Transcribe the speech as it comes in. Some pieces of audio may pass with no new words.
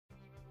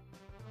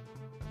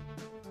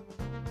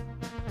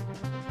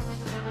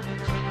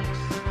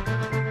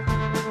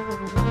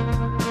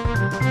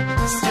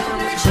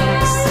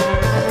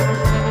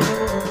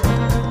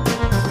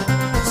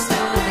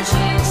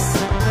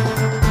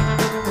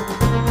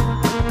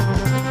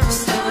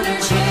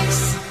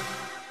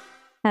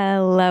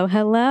Hello,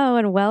 hello,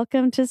 and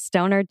welcome to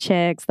Stoner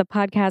Chicks, the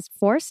podcast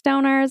for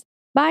stoners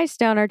by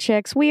stoner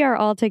chicks. We are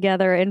all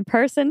together in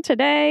person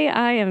today.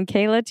 I am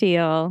Kayla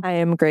Teal. I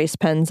am Grace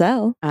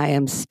Penzel. I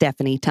am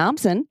Stephanie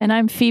Thompson. And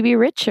I'm Phoebe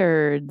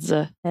Richards.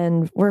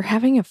 And we're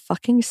having a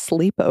fucking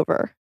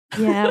sleepover.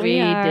 Yeah, we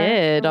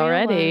did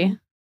already.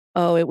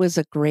 Oh, it was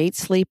a great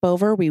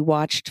sleepover. We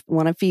watched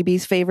one of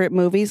Phoebe's favorite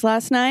movies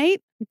last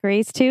night.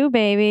 Grease too,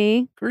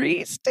 baby.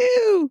 Grease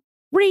 2.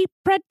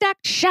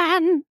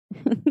 Reproduction.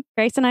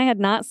 Grace and I had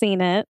not seen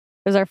it. It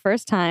was our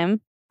first time.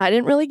 I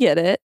didn't really get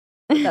it.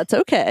 That's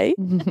okay.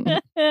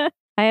 I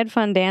had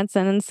fun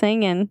dancing and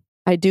singing.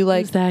 I do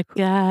like Who's that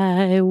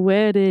guy?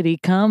 Where did he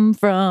come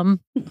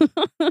from?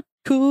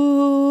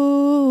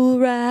 Cool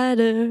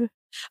Rider.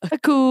 A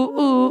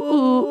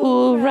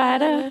cool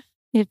rider.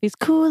 If he's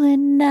cool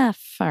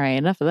enough. All right,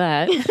 enough of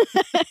that.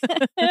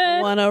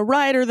 Want a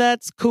writer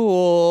that's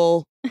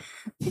cool.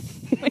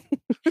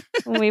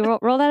 We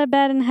rolled out of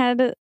bed and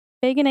had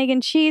bacon, egg,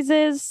 and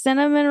cheeses,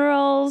 cinnamon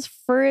rolls,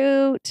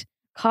 fruit,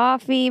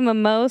 coffee,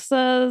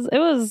 mimosas. It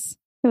was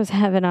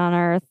heaven on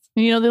earth.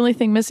 You know, the only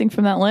thing missing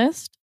from that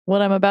list,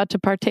 what I'm about to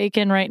partake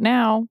in right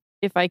now,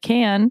 if I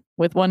can,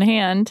 with one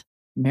hand,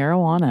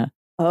 marijuana.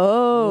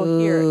 Oh,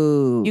 here.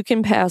 Ooh. You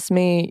can pass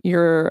me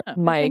your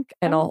mic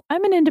and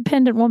I'm an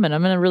independent woman.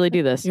 I'm going to really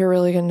do this. You're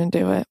really going to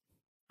do it.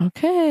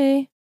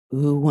 Okay.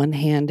 Ooh,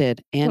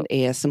 one-handed and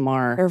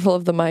ASMR. Careful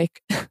of the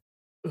mic.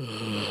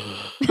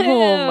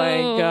 Oh my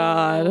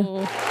God.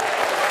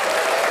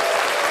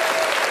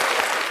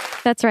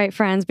 That's right,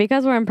 friends.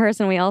 Because we're in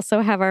person, we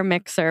also have our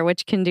mixer,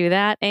 which can do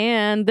that.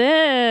 And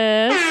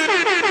this.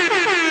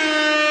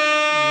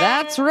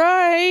 That's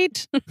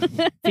right.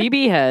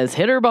 Phoebe has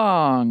hit her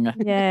bong.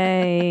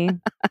 Yay.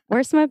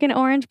 We're smoking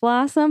Orange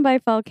Blossom by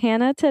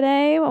Falcana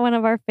today, one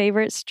of our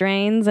favorite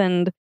strains.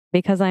 And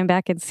because I'm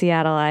back in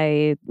Seattle,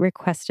 I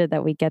requested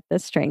that we get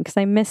this strain because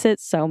I miss it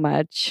so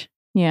much.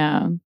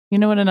 Yeah. You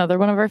know what another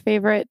one of our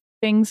favorite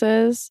things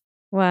is?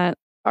 What?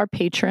 Our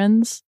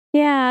patrons.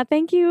 Yeah,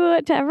 thank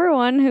you to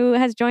everyone who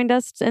has joined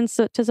us to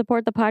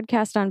support the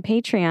podcast on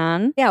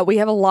Patreon. Yeah, we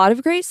have a lot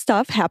of great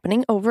stuff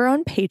happening over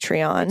on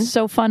Patreon. It's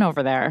so fun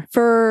over there.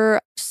 For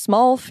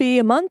small fee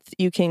a month,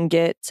 you can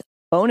get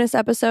bonus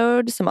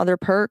episodes, some other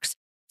perks.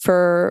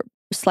 For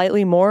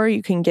slightly more,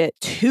 you can get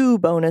 2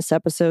 bonus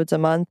episodes a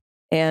month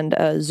and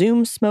a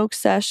Zoom smoke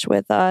sesh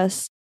with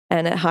us.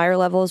 And at higher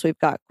levels, we've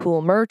got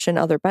cool merch and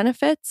other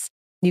benefits.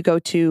 You go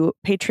to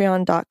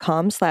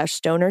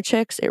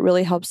patreon.com/stonerchicks. It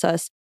really helps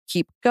us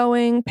keep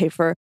going, pay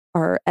for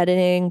our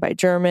editing by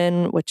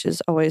German, which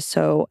is always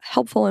so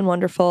helpful and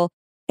wonderful,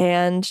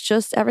 and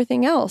just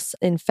everything else.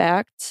 In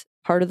fact,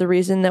 part of the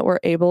reason that we're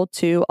able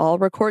to all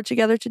record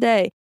together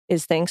today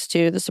is thanks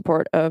to the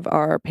support of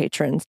our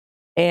patrons.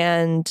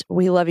 And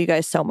we love you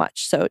guys so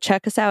much. So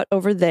check us out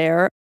over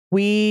there.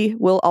 We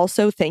will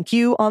also thank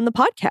you on the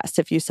podcast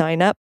if you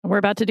sign up. We're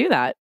about to do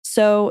that.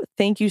 So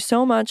thank you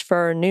so much for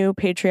our new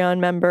Patreon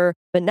member,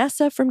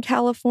 Vanessa from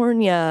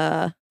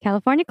California.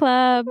 California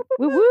Club.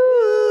 Woo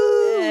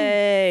woo.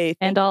 Yay.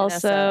 And Thank you,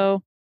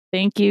 also,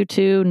 thank you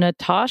to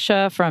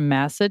Natasha from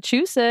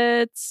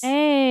Massachusetts.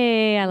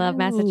 Hey, I love Ooh,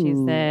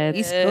 Massachusetts.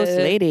 East Coast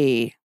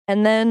lady.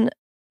 And then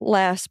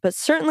last but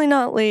certainly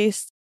not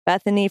least,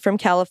 Bethany from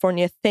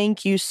California.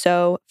 Thank you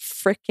so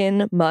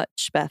frickin'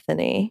 much,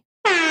 Bethany.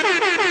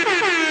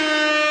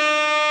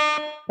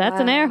 That's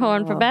an air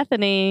horn for Wow.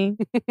 Bethany.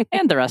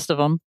 And the rest of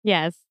them.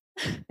 Yes.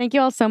 Thank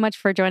you all so much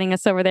for joining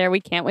us over there. We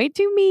can't wait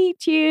to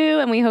meet you.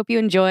 And we hope you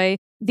enjoy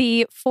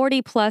the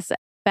 40 plus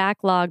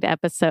backlogged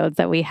episodes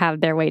that we have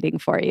there waiting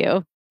for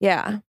you.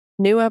 Yeah.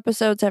 New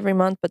episodes every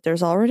month, but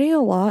there's already a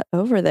lot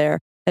over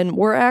there. And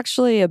we're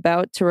actually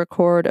about to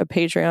record a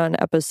Patreon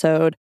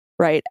episode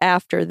right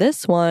after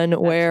this one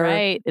where That's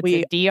right. It's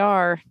we a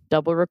DR,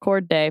 double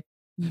record day.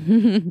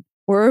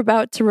 we're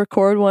about to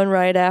record one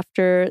right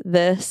after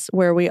this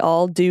where we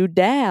all do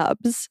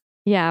dabs.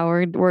 Yeah,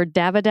 we're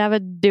dabba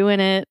dabba doing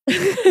it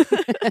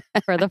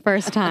for the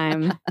first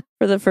time.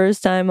 For the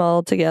first time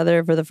all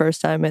together, for the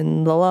first time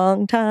in a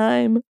long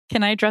time.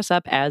 Can I dress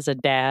up as a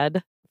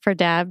dad? For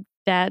dab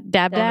I'm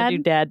gonna do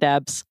dad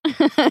dabs.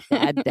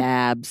 Dad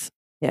dabs.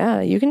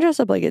 Yeah, you can dress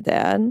up like a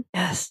dad.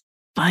 Yes.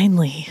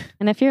 Finally.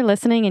 And if you're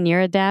listening and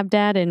you're a dab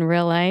dad in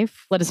real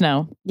life, Let us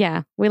know.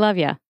 yeah, we love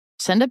you.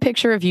 Send a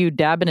picture of you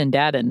dabbing and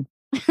dadding.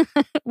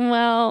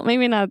 Well,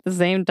 maybe not at the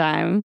same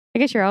time. I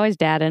guess you're always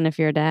dadding if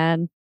you're a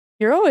dad.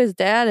 You're always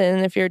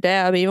dadding if you're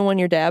dab, even when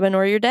you're dabbing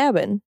or you're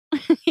dabbing.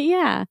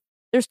 Yeah.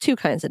 There's 2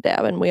 kinds of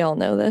dabbing. We all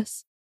know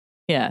this.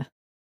 Yeah.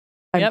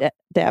 I'm Yep.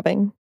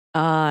 dabbing.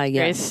 Ah,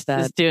 yes. Grace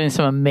That is doing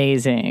some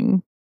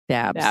amazing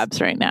dabs.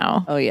 dabs right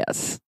now. Oh,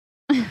 yes.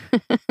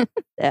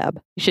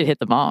 Dab. You should hit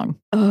the bong.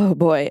 Oh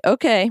boy.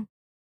 Okay.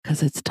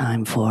 Because it's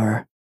time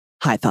for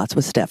High Thoughts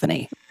with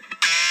Stephanie.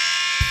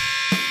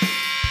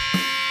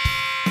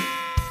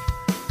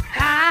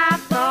 High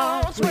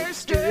thoughts with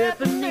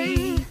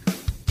Stephanie.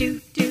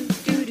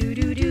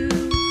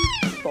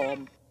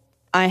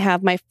 I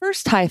have my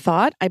first high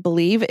thought, I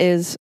believe,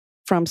 is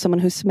from someone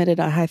who submitted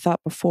a high thought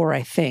before,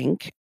 I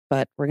think,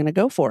 but we're going to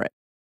go for it.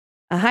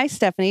 Hi,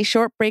 Stephanie.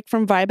 Short break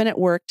from vibing at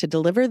work to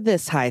deliver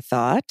this high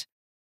thought.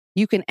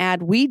 You can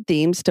add weed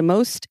themes to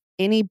most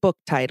any book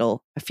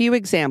title. A few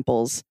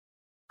examples: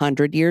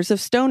 100 Years of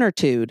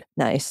Stonertude,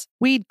 Nice.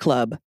 Weed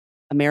Club,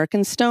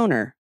 American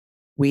Stoner,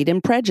 Weed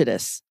and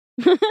Prejudice,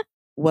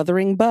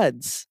 Wuthering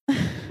Buds,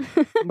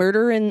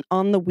 Murder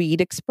on the Weed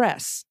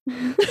Express.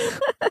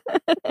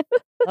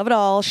 Love it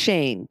all,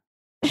 Shane.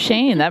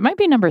 Shane, that might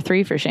be number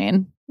 3 for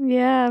Shane.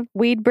 Yeah.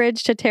 Weed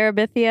Bridge to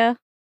Terabithia.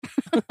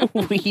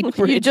 Weed You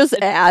Bridge. just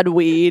add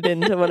weed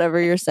into whatever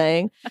you're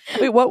saying.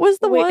 Wait, what was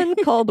the Wait. one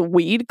called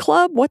Weed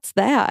Club? What's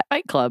that?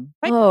 Fight Club.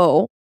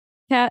 Oh,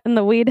 Cat in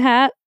the Weed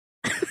Hat.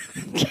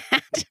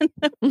 Cat in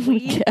the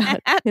Weed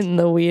Cat Hat. in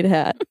the weed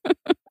hat.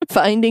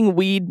 Finding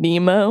Weed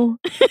Nemo.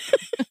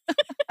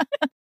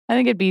 I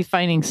think it'd be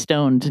Finding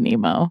Stoned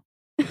Nemo.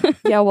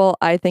 Yeah, well,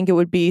 I think it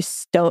would be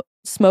Smoke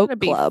Gotta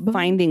be Club.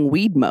 Finding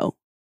Weedmo.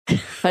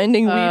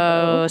 Finding Weed.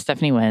 Oh,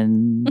 Stephanie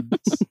wins.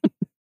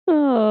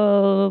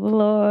 Oh,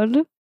 Lord.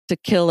 To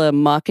kill a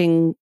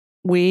mocking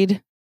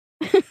weed.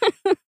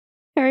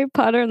 Harry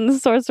Potter and the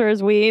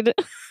Sorcerer's Weed.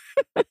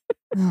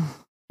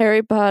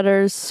 Harry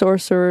Potter's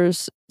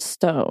Sorcerer's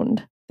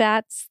Stoned.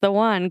 That's the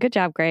one. Good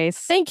job, Grace.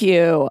 Thank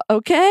you.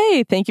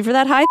 Okay. Thank you for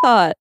that high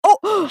thought.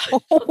 Oh,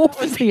 That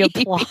was the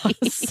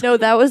applause. no,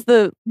 that was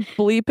the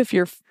bleep if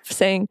you're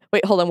saying,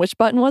 wait, hold on. Which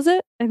button was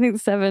it? I think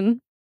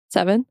 7.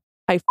 7?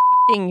 I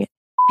f***ing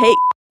hate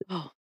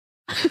Oh.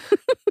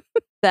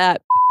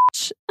 that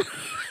bitch.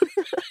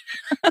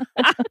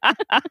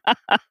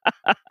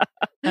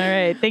 All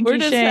right. Thank We're you,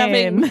 just Shane.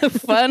 having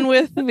fun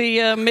with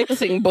the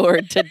mixing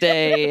board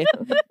today.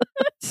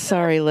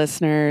 Sorry,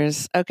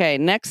 listeners. Okay,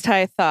 next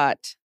high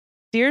thought.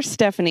 Dear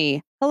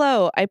Stephanie,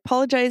 hello. I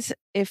apologize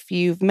if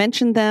you've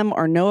mentioned them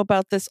or know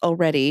about this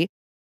already,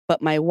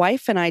 but my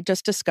wife and I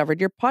just discovered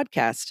your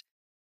podcast.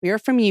 We are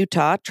from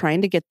Utah,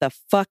 trying to get the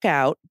fuck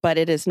out, but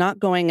it is not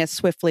going as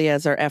swiftly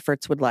as our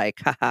efforts would like.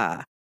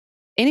 Haha.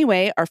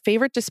 Anyway, our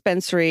favorite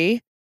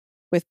dispensary,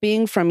 with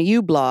being from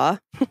Ublaw,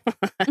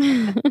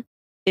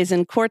 is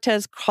in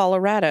Cortez,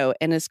 Colorado,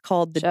 and is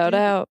called Shout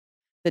out.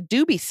 the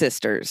Doobie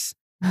Sisters.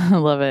 I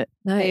love it.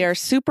 Nice. They are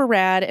super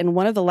rad, and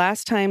one of the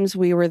last times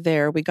we were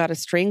there, we got a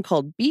strain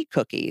called Bee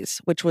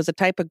Cookies, which was a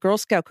type of Girl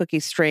Scout cookie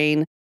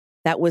strain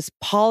that was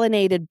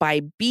pollinated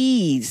by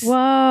bees.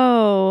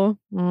 Whoa.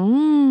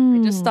 I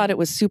just thought it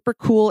was super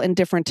cool and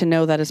different to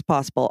know that is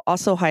possible.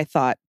 Also, high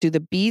thought, do the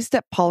bees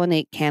that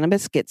pollinate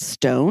cannabis get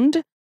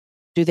stoned?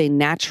 Do they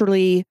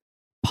naturally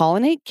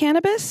pollinate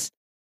cannabis?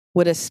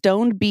 Would a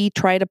stoned bee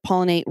try to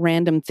pollinate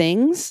random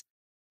things?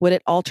 Would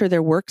it alter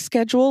their work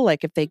schedule?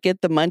 Like if they get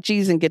the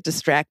munchies and get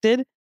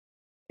distracted?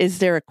 Is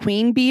there a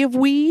queen bee of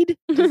weed?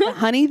 Is the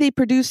honey they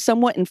produce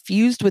somewhat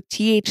infused with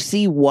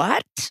THC?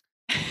 What?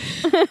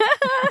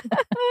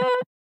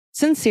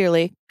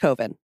 Sincerely,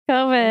 Coven.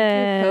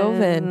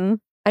 COVID.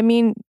 I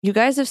mean, you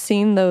guys have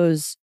seen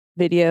those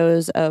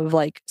videos of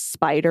like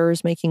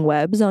spiders making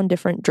webs on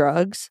different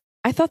drugs.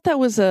 I thought that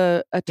was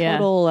a Yeah.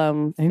 total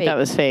I think that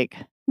was fake.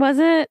 Was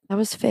it? That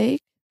was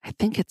fake. I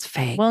think it's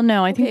fake. Well,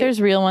 no, I think Okay.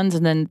 there's real ones,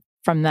 and then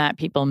from that,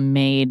 people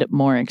made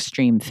more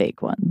extreme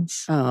fake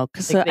ones. Oh,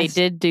 because Like they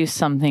did do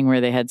something where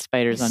they had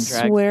spiders on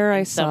drugs. swear I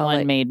and saw someone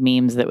like, made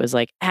memes that was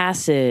like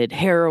acid,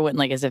 heroin,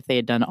 like as if they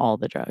had done all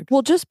the drugs.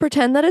 Well, just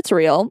pretend that it's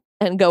real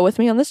and go with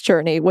me on this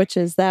journey, which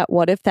is that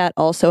what if that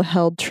also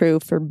held true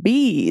for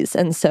bees?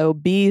 And so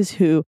bees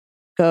who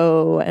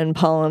go and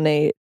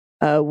pollinate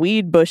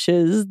weed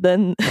bushes,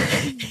 then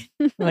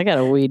I got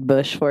a weed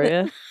bush for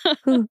you.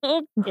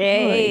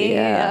 Okay.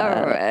 yeah.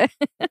 All right.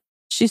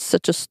 she's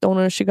such a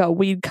stoner. She got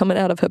weed coming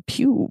out of her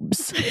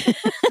pubes.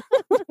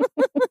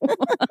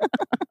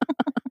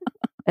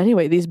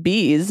 Anyway, these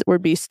bees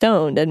would be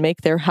stoned and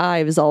make their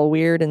hives all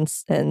weird and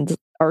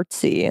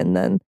artsy, and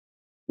then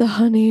the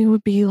honey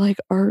would be like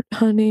art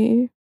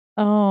honey.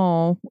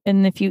 Oh,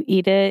 and if you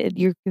eat it,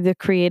 you're the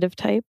creative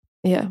type.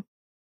 Yeah.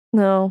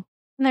 No.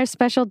 And there's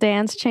special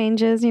dance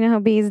changes. You know how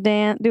bees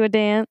do a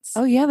dance?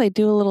 oh yeah, they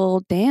do a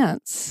little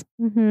dance.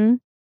 Mm-hmm.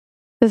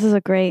 This is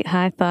a great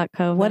high thought,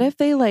 COVID. What if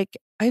they like?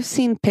 I've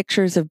seen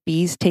pictures of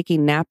bees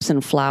taking naps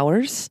in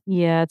flowers.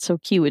 Yeah, it's so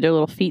cute with their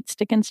little feet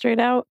sticking straight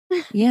out.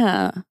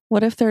 Yeah.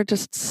 What if they're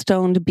just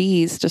stoned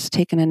bees just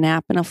taking a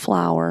nap in a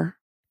flower?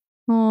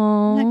 Isn't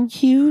Oh, that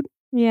cute?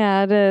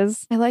 yeah, it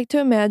is. I like to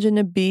imagine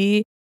a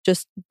bee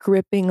just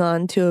gripping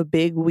onto a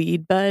big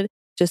weed bud,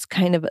 just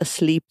kind of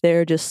asleep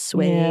there, just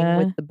swaying Yeah.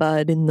 with the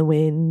bud in the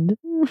wind.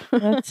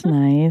 That's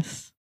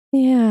nice.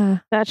 Yeah.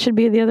 That should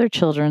be the other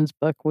children's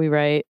book we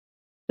write.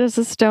 Just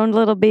a stoned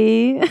little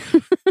bee.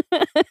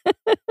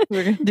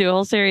 We're going to do a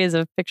whole series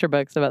of picture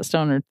books about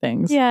stoner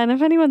things. Yeah, and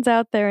if anyone's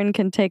out there and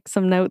can take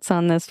some notes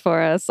on this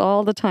for us,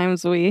 all the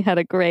times we had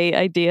a great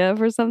idea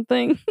for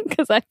something,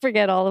 because I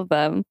forget all of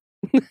them.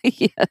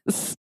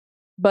 Yes.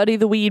 Buddy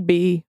the weed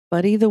bee.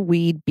 Buddy the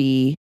weed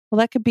bee. Well,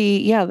 that could be,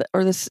 yeah,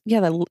 or this, yeah,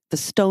 the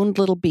stoned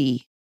little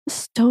bee.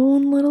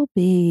 Stone little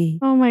bee.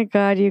 Oh my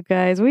God, you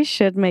guys, we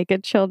should make a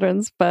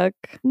children's book.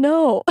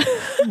 No.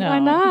 No. Why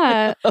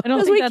not? I don't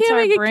Because think we that's can't our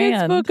make a brand.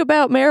 kid's book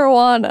about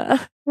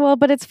marijuana. Well,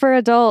 but it's for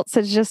adults.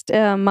 It's just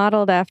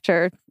modeled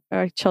after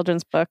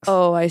children's books.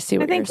 Oh, I see I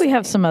what think you're we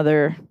have saying. some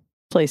other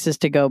places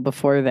to go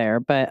before there,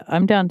 but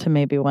I'm down to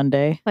maybe one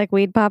day. Like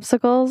weed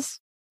popsicles.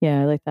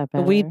 Yeah, I like that The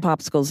better. weed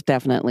popsicles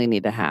definitely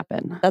need to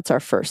happen. That's our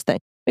first thing.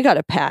 We got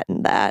to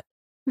patent that.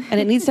 And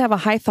it needs to have a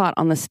high thought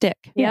on the stick.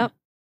 Yep.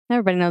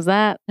 Everybody knows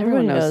that.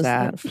 Everyone Everybody knows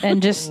that.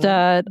 And just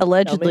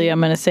allegedly, I'm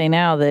going to say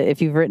now that if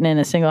you've written in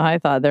a single high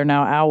thought, they're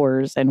now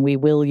ours, and we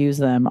will use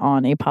them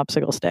on a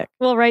popsicle stick.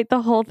 We'll write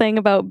the whole thing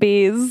about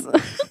bees.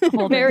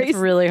 It's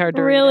really hard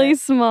to really read.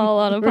 small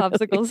on a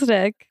popsicle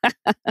stick.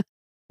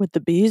 Would the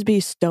bees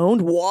be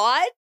stoned?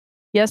 What?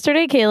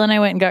 Yesterday, Kayla and I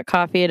went and got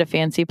coffee at a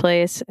fancy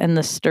place, and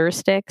the stir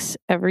sticks,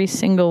 every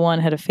single one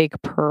had a fake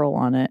pearl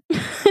on it.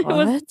 It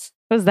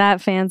was that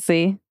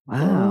fancy.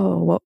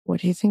 Oh, what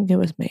do you think it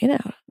was made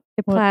out of?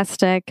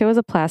 Plastic. It was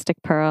a plastic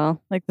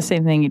pearl. Like the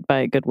same thing you'd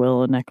buy at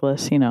Goodwill, a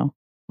necklace, you know.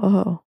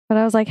 Oh, But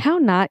I was like, how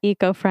not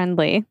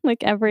eco-friendly?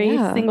 Like every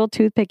Yeah. single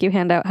toothpick you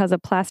hand out has a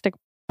plastic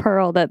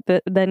pearl that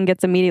then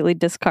gets immediately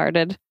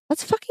discarded.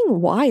 that's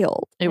fucking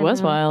wild. It I was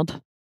know.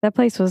 wild. That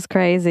place was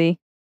crazy.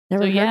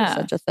 Never heard yeah. of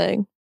such a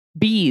thing.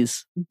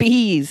 Bees.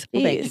 Bees.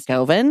 Well, thank you, Bees.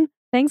 Coven.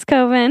 Thanks,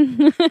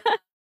 Coven.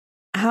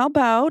 How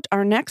about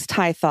our next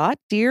high thought?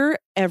 Dear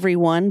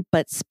everyone,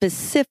 but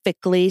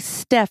specifically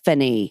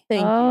Stephanie.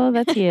 Thank Oh, you.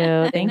 that's you.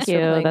 Thank Thanks for you.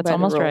 playing That's by the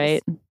almost rules.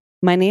 right.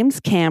 My name's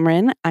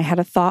Cameron. I had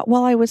a thought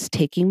while I was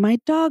taking my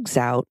dogs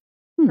out.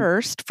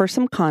 First, for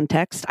some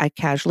context, I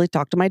casually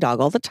talk to my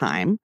dog all the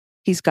time.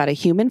 He's got a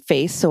human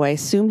face, so I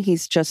assume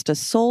he's just a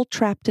soul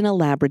trapped in a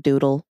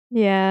labradoodle.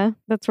 Yeah,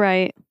 that's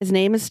right. His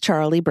name is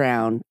Charlie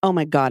Brown. Oh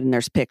my God, and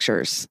there's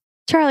pictures.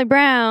 Charlie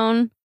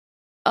Brown.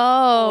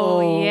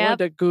 Oh, yeah.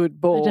 What a good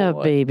boy.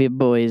 That baby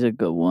boy is a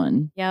good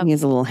one. Yep. He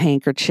has a little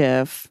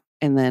handkerchief,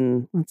 and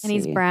then let's And see.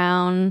 he's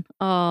brown.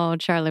 Oh,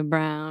 Charlie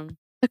Brown.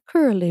 A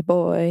curly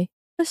boy.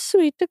 A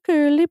sweet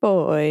curly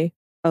boy.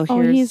 Oh,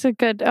 Oh, here's he's a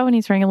good. Oh, and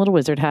he's wearing a little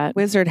wizard hat.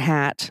 wizard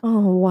hat.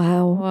 Oh,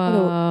 wow.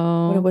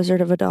 What a Whoa.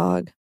 wizard of a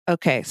dog.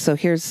 Okay, so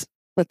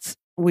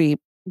we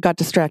got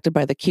distracted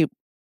by the cute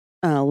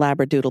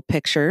labradoodle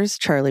pictures.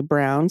 Charlie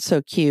Brown,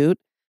 so cute.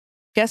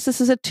 Guess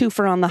this is a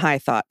twofer on the high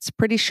thoughts.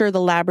 Pretty sure the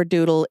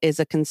labradoodle is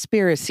a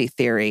conspiracy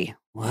theory.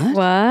 What?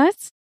 What?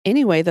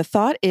 Anyway, the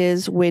thought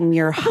is when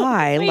you're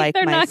high, Wait, like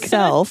they're not gonna-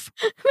 myself,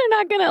 They're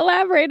not going to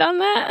elaborate on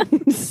that.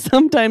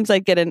 sometimes I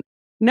get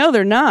no,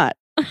 they're not.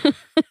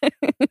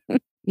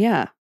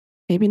 Yeah,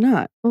 maybe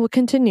not. We'll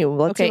continue.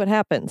 Let's see Okay. what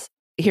happens.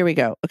 Here we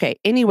go. Okay.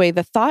 Anyway,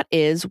 the thought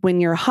is when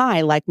you're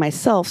high, like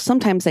myself,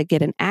 sometimes I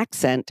get an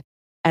accent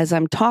as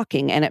I'm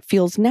talking and it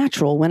feels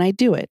natural when I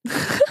do it.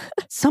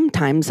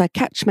 Sometimes I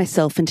catch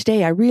myself and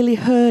today I really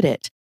heard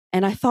it.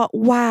 And I thought,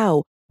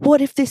 wow,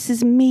 what if this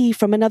is me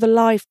from another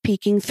life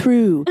peeking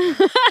through?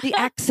 The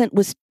accent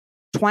was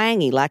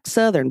twangy like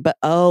Southern, but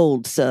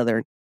old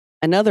Southern.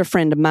 Another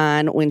friend of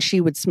mine, when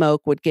she would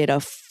smoke, would get a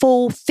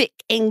full, thick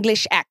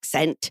English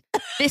accent.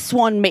 This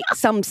one makes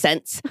some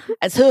sense,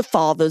 as her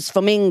father's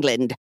from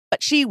England,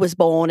 but she was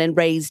born and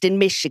raised in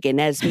Michigan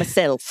as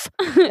myself.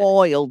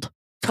 Wild.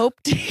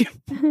 Hope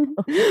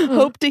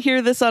to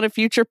hear this on a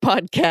future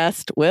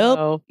podcast. Well,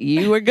 Oh,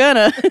 you were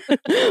gonna.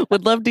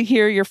 Would love to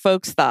hear your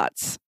folks'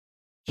 thoughts.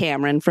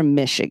 Cameron from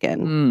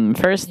Michigan.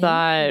 first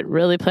thought,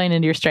 really playing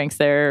into your strengths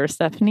there,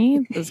 Stephanie.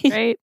 That was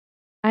great.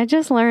 I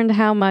just learned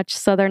how much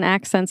Southern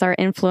accents are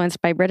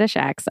influenced by British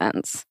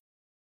accents,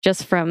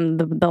 just from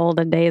the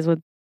olden days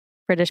with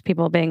British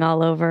people being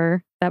all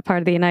over that part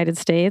of the United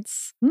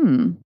States.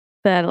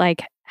 That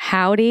like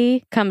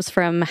howdy comes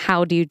from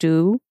how do you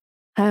do?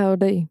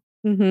 Howdy.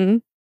 Mm-hmm.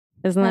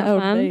 Isn't that fun?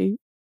 Howdy.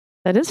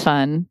 That is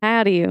fun.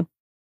 How do you?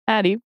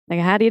 Howdy.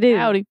 Like how do you do?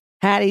 Howdy.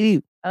 How do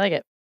you? I like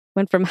it.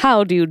 Went from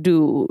how do you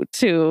do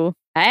to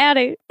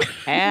howdy.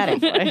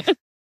 Howdy.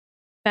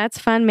 That's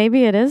fun.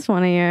 Maybe it is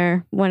one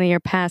of your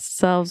past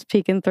selves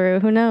peeking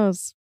through. Who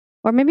knows?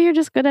 Or maybe you're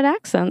just good at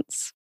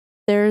accents.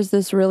 There's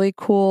this really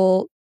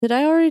cool. Did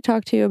I already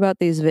talk to you about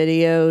these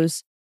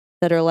videos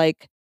that are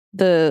like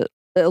the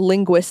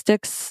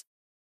linguistics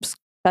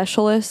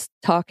specialist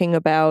talking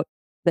about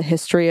the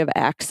history of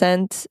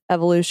accent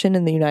evolution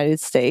in the United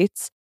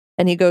States?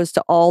 And he goes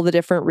to all the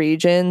different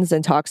regions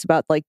and talks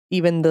about like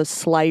even the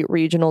slight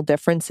regional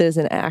differences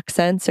in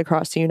accents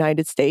across the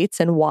United States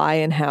and why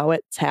and how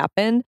it's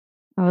happened.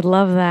 I would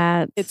love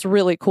that. It's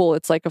really cool.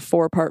 It's like a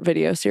 4-part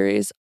video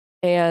series.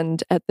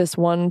 And at this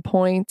one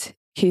point,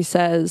 he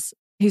says,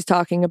 he's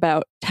talking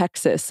about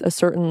Texas, a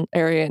certain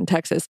area in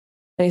Texas.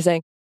 And he's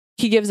saying,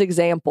 he gives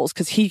examples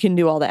because he can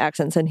do all the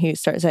accents. And he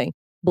starts saying,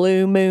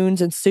 blue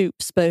moons and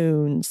soup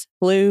spoons,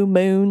 blue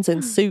moons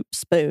and soup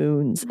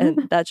spoons.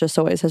 And that just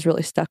always has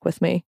really stuck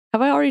with me.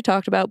 Have I already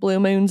talked about blue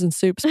moons and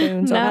soup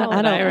spoons? No.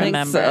 I don't I think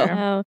remember. so.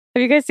 Oh.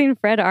 Have you guys seen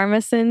Fred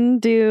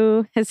Armisen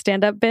do his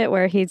stand-up bit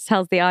where he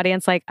tells the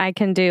audience like, I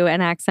can do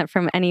an accent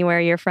from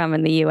anywhere you're from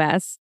in the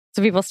U.S.?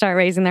 So people start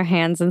raising their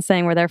hands and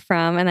saying where they're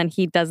from. And then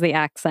he does the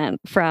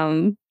accent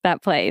from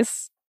that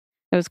place.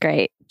 It was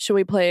great. Should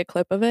we play a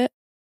clip of it?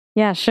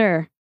 Yeah,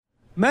 sure.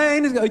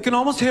 Maine, you can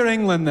almost hear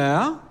England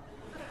there.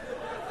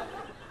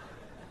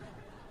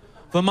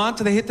 Vermont,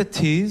 they hit the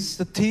T's.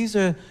 The T's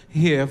are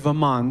here,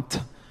 Vermont.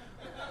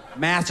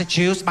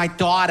 Massachusetts, my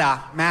daughter.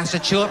 My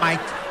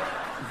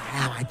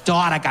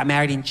daughter got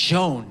married in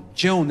June.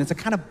 June, it's a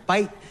kind of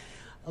bite.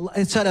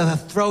 It's sort of a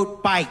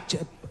throat bite.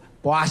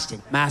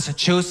 Boston,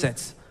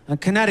 Massachusetts. And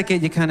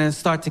Connecticut, you kind of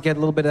start to get a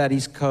little bit of that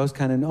East Coast,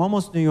 kind of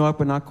almost New York,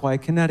 but not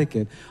quite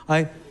Connecticut.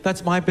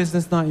 That's my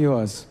business, not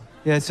yours.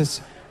 Yeah, it's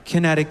just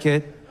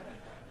Connecticut.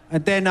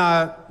 And then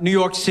New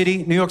York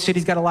City. New York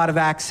City's got a lot of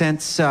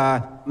accents.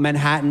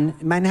 Manhattan.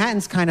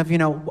 Manhattan's kind of,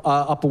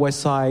 Upper West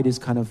Side is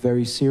kind of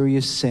very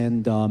serious,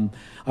 and I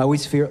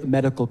always fear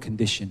medical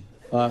condition.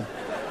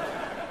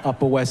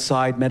 Upper West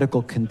Side,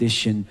 medical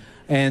condition.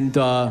 And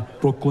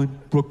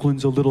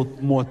Brooklyn's a little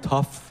more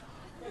tough.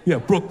 Yeah,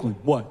 Brooklyn,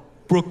 what?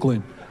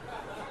 Brooklyn.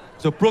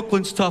 So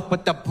Brooklyn's tough,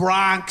 but The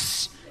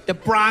Bronx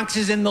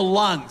is in the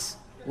lungs.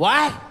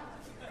 What?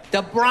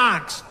 The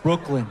Bronx.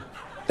 Brooklyn.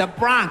 The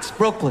Bronx.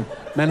 Brooklyn.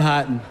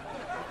 Manhattan.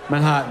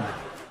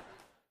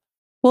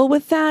 Well,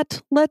 with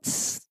that,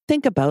 let's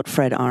think about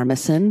Fred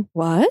Armisen.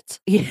 What?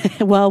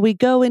 Yeah, while we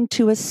go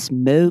into a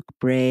smoke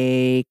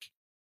break.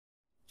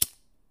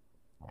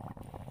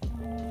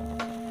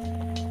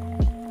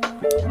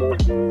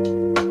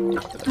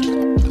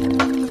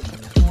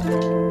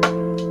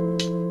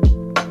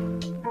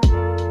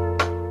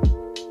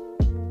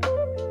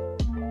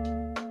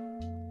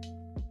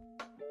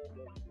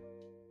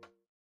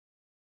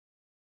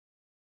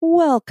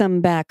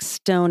 Welcome back,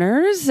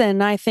 stoners.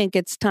 And I think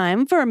it's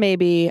time for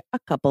maybe a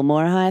couple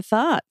more high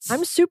thoughts.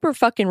 I'm super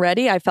fucking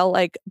ready. I felt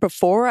like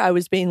before I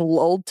was being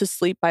lulled to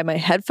sleep by my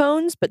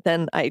headphones, but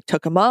then I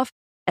took them off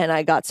and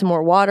I got some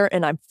more water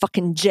and I'm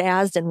fucking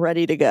jazzed and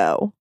ready to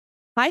go.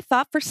 High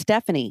thought for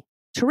Stephanie.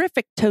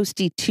 Terrific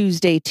Toasty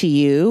Tuesday to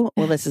you.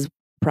 Well, this is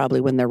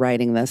probably when they're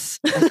writing this.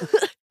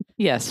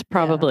 Yes,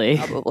 probably.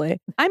 Yeah, probably.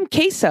 I'm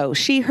Queso,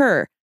 she,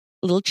 her.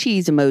 Little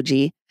cheese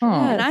emoji. Oh.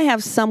 And I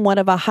have somewhat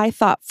of a high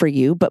thought for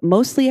you, but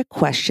mostly a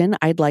question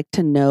I'd like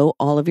to know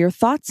all of your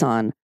thoughts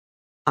on.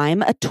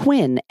 I'm a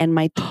twin, and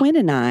my twin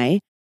and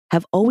I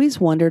have always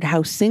wondered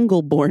how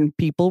single-born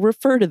people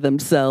refer to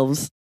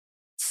themselves.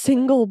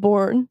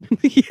 Single-born.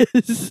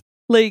 Yes.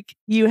 Like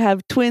you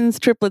have twins,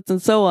 triplets,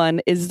 and so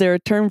on. Is there a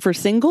term for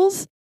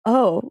singles?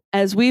 Oh,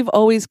 As we've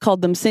always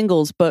called them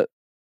singles, but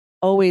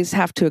always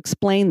have to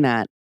explain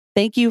that.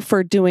 Thank you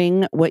for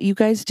doing what you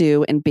guys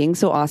do and being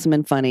so awesome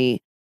and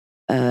funny.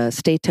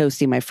 Stay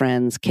toasty, my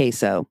friends.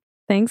 Queso.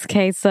 Thanks,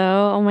 Queso.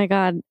 Oh my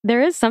God.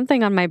 There is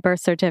something on my birth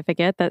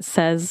certificate that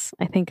says,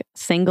 I think,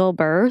 single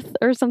birth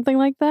or something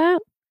like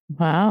that.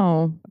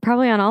 Wow.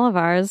 Probably on all of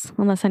ours,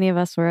 unless any of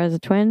us were as a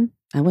twin.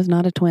 I was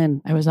not a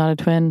twin. I was not a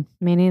twin.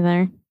 Me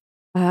neither.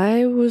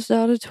 I was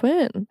not a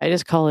twin. I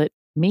just call it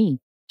me.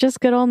 Just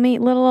good old me,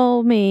 little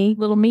old me.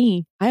 Little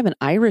me. I have an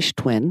Irish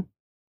twin,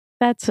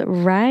 That's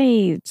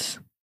right.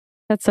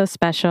 That's so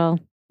special.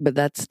 but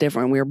that's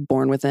different. We were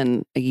born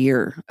within a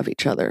year of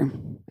each other. I There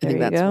think you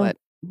that's go. what,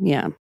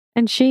 yeah,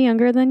 And she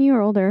younger than you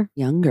or older?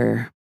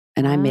 younger.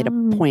 And I made a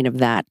Wow. point of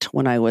that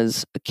when I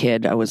was a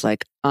kid. I was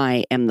like,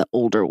 I am the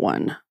older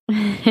one.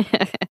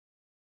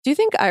 Do you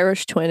think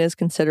Irish twin is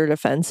considered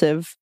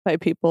offensive by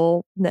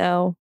people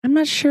now? I'm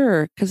not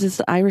sure because it's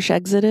the Irish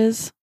exit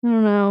is. I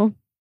don't know.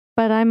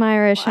 But I'm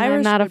Irish and I'm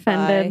Irish not goodbye.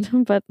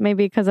 offended. But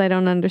maybe because I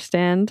don't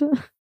understand.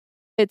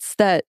 It's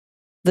that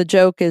the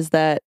joke is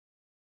that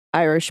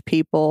Irish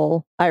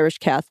people, Irish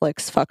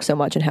Catholics fuck so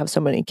much and have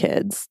so many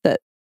kids that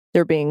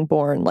they're being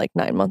born like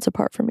 9 months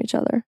apart from each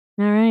other.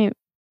 All right.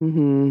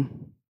 Mm-hmm.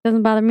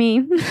 Doesn't bother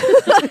me.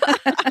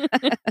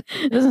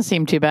 It doesn't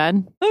seem too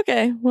bad.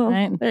 Okay, well,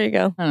 Right. there you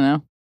go. I don't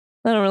know.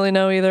 I don't really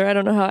know either. I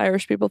don't know how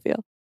Irish people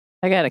feel.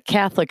 I got a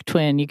Catholic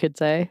twin, you could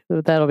say.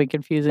 That'll be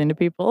confusing to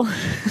people.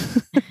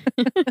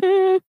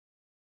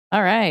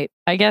 All right.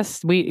 I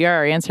guess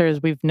our answer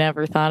is we've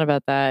never thought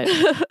about that.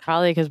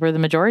 Probably because we're the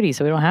majority,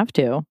 so we don't have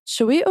to.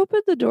 Should we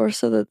open the door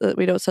so that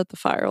we don't set the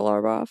fire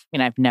alarm off? I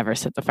mean, I've never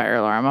set the fire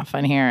alarm off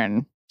on here,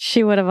 and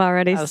She would have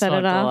already I've set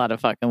smoked it a off. lot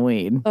of fucking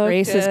weed.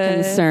 Grace is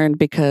concerned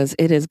because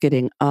it is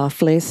getting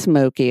awfully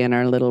smoky in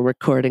our little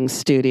recording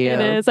studio.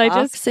 It is. I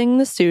just Boxing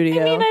the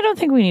studio. I mean, I don't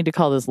think we need to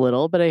call this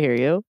little, but I hear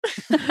you.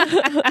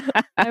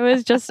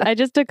 I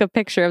just took a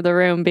picture of the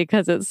room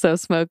because it's so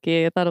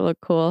smoky. I thought it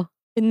looked cool.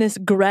 in this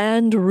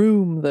grand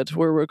room that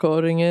we're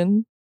recording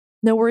in.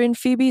 No, we're in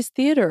Phoebe's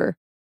theater,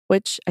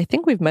 which I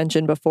think we've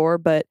mentioned before,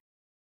 but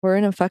we're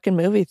in a fucking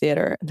movie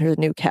theater. And there's a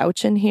new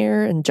couch in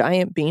here and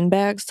giant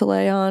beanbags to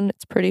lay on.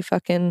 It's pretty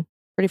fucking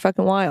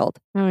wild.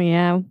 Oh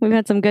yeah. We've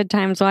had some good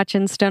times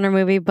watching stoner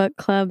movie book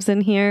clubs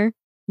in here.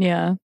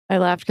 Yeah. I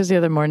laughed because the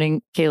other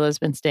morning, Kayla's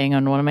been staying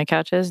on one of my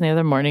couches. And the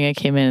other morning I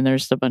came in and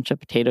there's a bunch of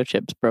potato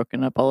chips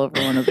broken up all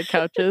over one of the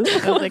couches.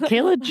 I was like,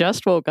 Kayla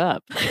just woke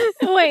up.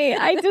 Wait,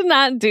 I did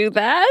not do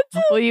that.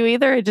 Well, you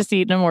either had just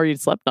eaten them or you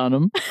slept on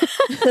them.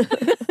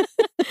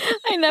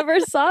 I never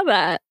saw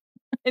that.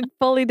 I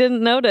fully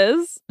didn't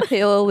notice.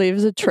 Kayla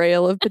leaves a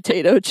trail of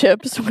potato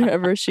chips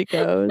wherever she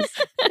goes.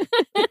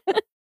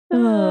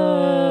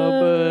 Oh,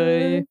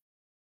 boy.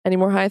 Any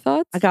more high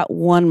thoughts? I got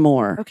one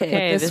more.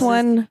 Okay, This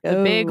one.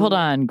 The big, hold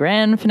on,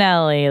 grand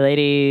finale,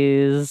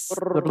 ladies.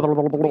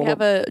 We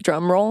have a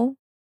drum roll.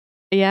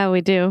 Yeah,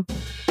 we do.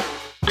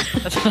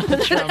 That's not a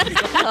drum.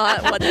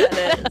 Not what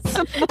that is.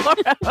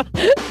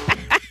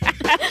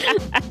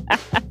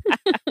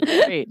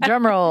 Great.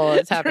 Drum roll.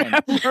 It's happening.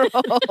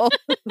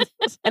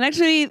 And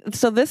actually,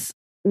 so this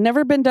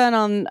never been done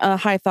on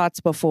High Thoughts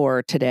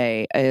before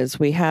today is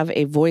we have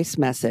a voice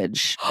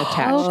message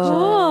attached. Oh,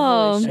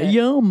 holy cool. shit.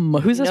 Yum.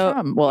 Who's this No.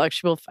 from? Well,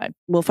 actually, we'll find.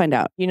 We'll find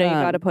out. You know, you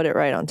Um, got to put it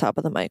right on top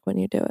of the mic when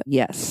you do it.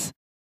 Yes.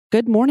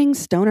 Good morning,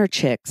 Stoner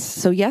Chicks.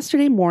 So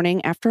yesterday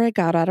morning after I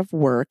got out of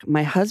work,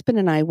 my husband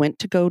and I went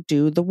to go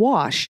do the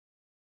wash.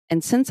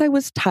 And since I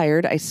was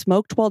tired, I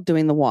smoked while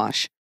doing the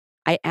wash.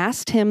 I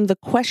asked him the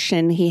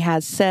question he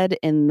has said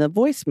in the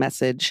voice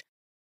message.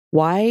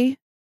 Why,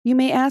 you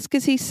may ask,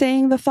 is he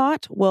saying the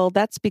thought? Well,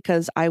 that's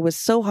because I was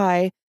so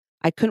high,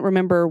 I couldn't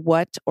remember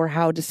what or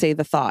how to say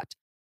the thought.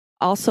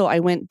 Also, I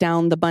went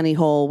down the bunny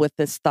hole with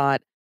this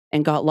thought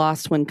and got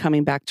lost when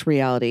coming back to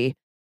reality.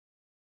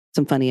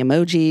 Some funny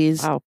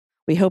emojis. Wow.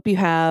 We hope you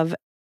have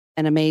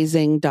an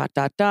amazing ...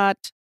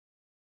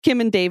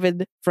 Kim and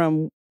David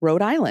from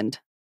Rhode Island.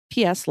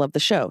 P.S. Love the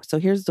show. So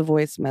here's the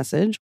voice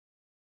message.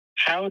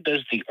 How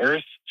does the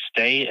Earth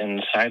stay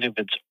inside of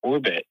its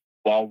orbit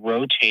while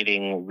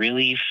rotating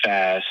really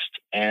fast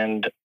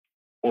and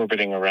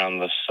orbiting around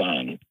the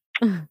sun?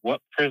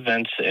 What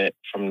prevents it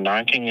from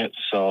knocking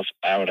itself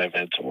out of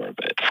its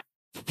orbit?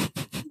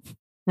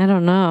 I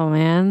don't know,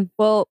 man.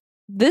 Well,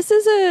 this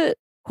is a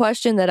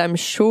question that I'm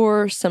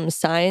sure some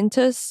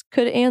scientists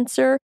could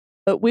answer,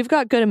 but we've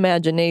got good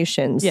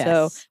imaginations. Yes.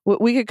 So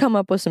we could come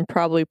up with some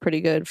probably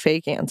pretty good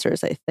fake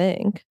answers, I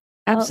think.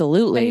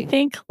 Absolutely. I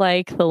think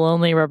like the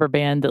lonely rubber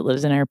band that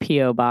lives in our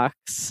P.O.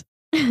 box,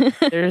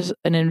 there's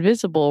an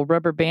invisible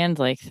rubber band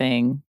like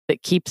thing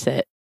that keeps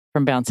it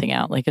from bouncing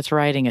out. Like it's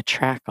riding a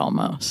track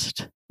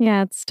almost.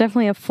 Yeah, it's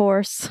definitely a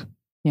force.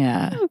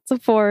 Yeah. It's a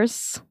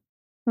force.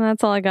 And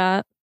that's all I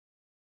got.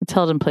 It's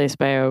held in place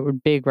by a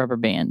big rubber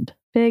band.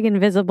 Big,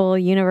 invisible,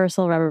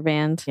 universal rubber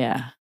band.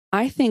 Yeah.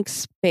 I think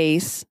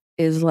space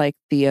is like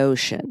the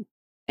ocean,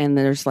 and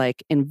there's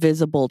like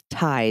invisible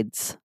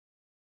tides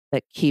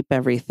that keep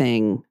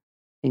everything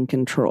in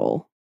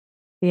control.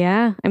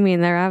 Yeah, I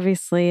mean, there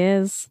obviously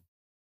is.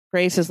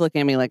 Grace is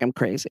looking at me like I'm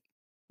crazy.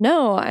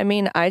 No, I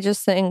mean, I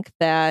just think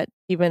that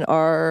even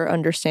our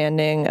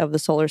understanding of the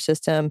solar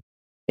system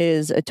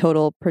is a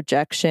total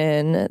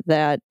projection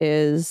that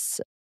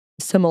is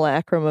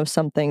simulacrum of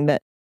something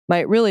that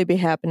might really be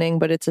happening,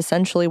 but it's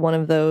essentially one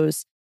of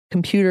those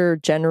computer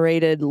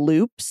generated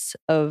loops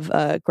of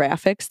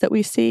graphics that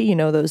we see, you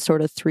know, those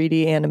sort of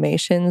 3D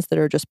animations that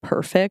are just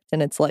perfect.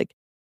 And it's like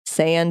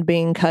sand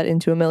being cut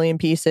into a million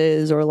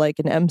pieces, or like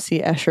an MC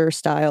Escher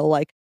style,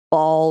 like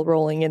ball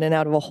rolling in and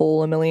out of a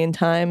hole a million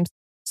times.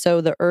 So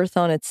the Earth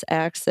on its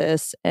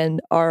axis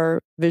and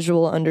our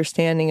visual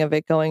understanding of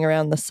it going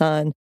around the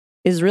sun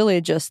is really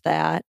just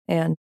that.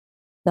 And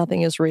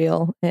nothing is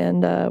real.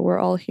 And we're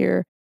all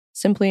here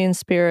simply in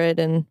spirit,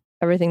 and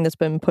everything that's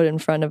been put in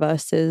front of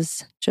us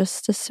is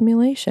just a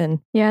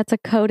simulation. Yeah, it's a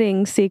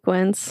coding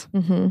sequence.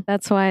 Mm-hmm.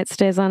 That's why it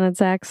stays on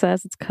its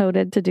axis. It's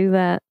coded to do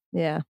that.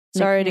 Yeah.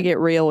 Sorry to get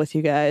real with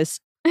you guys.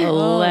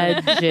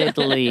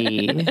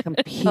 Allegedly.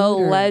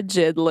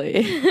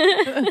 Allegedly.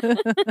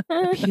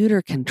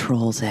 Computer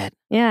controls it.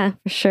 Yeah,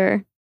 for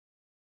sure.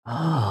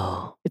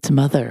 Oh. It's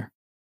mother.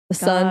 The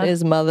sun God.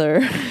 is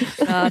mother.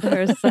 God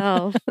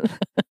herself.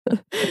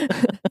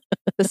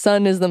 The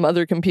sun is the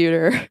mother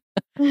computer.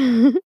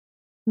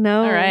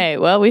 No. All right.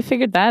 Well, we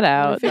figured that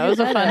out. That figured was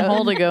a that fun out.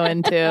 hole to go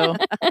into.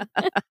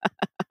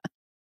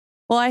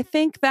 Well, I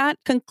think that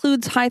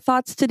concludes High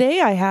Thoughts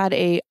today. I had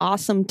a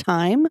awesome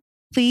time.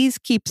 Please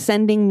keep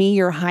sending me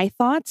your high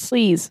thoughts.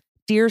 Please.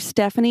 Dear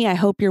Stephanie, I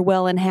hope you're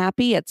well and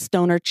happy at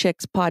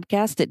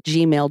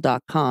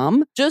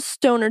stonerchickspodcast@gmail.com.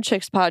 Just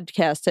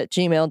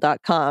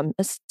stonerchickspodcast@gmail.com.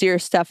 Dear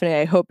Stephanie,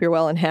 I hope you're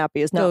well and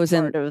happy is not Goes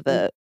in- part of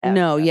the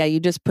No, address. yeah, you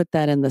just put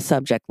that in the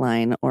subject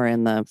line or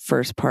in the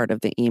first part of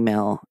the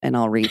email and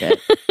I'll read it.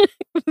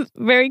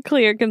 Very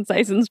clear,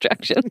 concise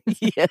instructions.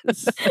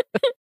 Yes.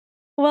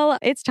 Well,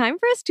 it's time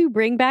for us to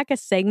bring back a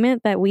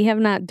segment that we have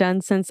not done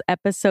since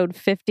episode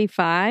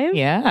 55.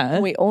 Yeah.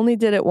 We only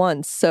did it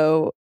once,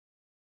 so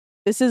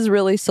this is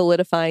really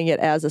solidifying it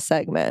as a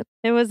segment.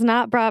 It was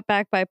not brought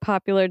back by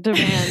popular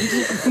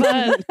demand,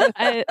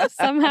 but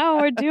somehow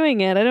we're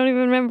doing it. I don't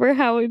even remember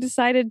how we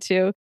decided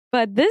to.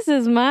 But this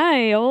is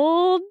my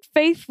old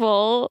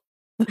faithful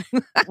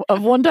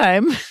Of one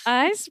time.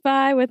 I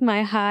Spy with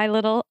My High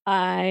Little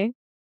Eye,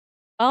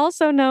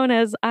 also known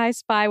as I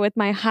Spy with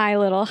My High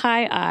Little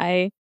High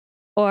Eye,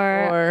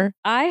 or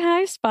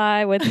I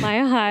Spy with My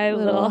High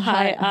Little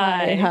High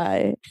Eye.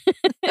 Hi.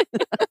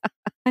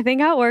 I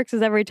think how it works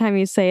is every time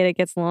you say it, it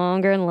gets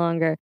longer and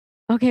longer.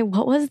 Okay,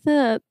 what was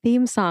the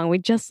theme song? We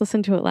just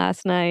listened to it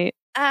last night.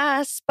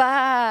 I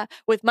spy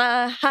with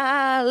my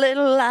high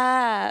little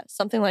eye.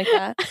 Something like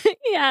that.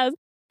 Yes.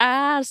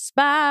 I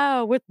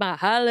spy with my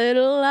high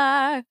little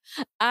eye.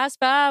 I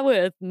spy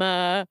with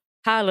my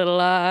high little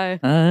eye.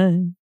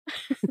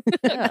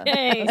 Yeah,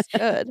 Okay. that's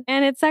good.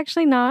 And it's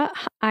actually not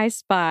I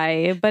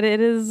Spy, but it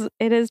is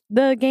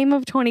the game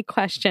of 20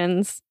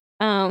 questions.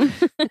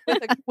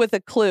 With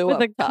a clue with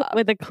up a top.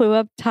 with a clue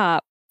up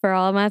top for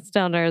all my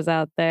stoners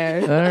out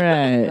there. All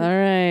right. All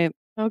right.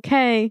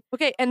 Okay.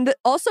 Okay, and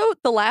also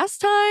the last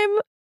time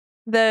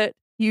that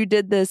you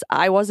did this,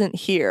 I wasn't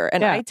here,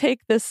 and Yeah. I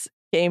take this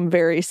game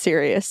very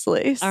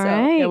seriously. All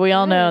right. Yeah, we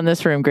all know in good.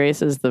 this room,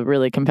 Grace is the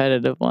really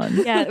competitive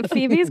one. Yeah,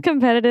 Phoebe's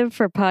competitive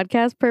for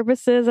podcast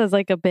purposes as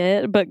like a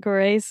bit, but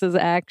Grace is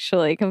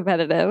actually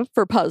competitive.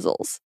 for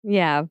puzzles.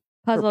 Yeah,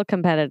 puzzle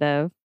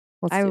competitive.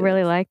 Let's I do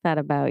really this. like that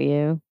about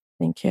you.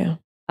 Thank you.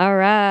 All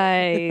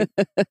right.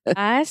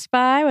 I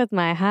spy with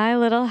my high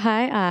little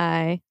high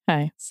eye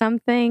Hi.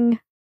 something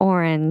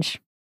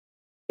orange.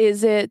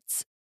 Is it?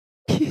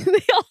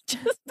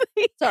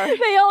 Sorry.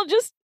 They all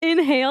just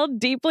inhaled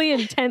deeply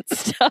intense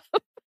stuff.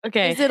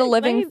 Okay. Is it a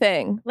living Ladies-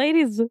 thing?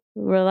 Ladies,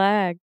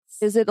 relax.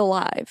 Is it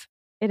alive?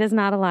 It is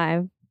not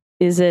alive.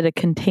 Is it a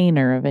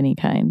container of any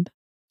kind?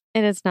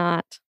 It is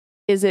not.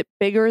 Is it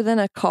bigger than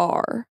a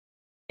car?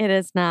 It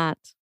is not.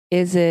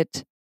 Is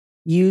it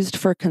used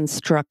for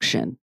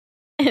construction?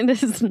 It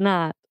is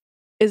not.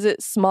 Is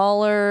it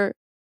smaller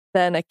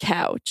than a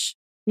couch?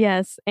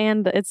 Yes,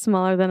 and it's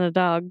smaller than a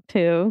dog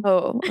too.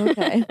 Oh,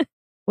 okay.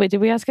 Wait,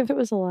 did we ask if it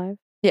was alive?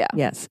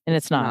 Yes. And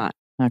it's not.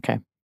 Okay.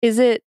 Is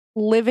it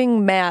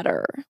living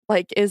matter?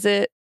 Like, is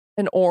it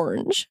an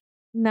orange?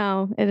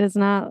 No, it is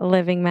not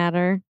living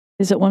matter.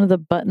 Is it one of the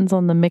buttons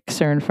on the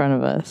mixer in front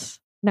of us?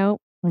 Nope,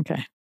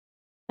 Okay.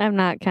 I'm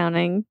not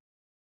counting.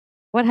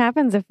 What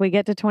happens if we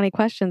get to 20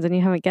 questions and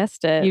you haven't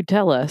guessed it? You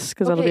tell us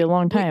because that'll be Okay, a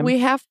long time. We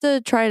have to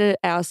try to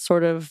ask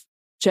sort of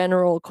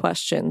general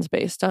questions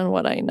based on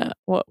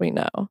what we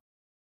know.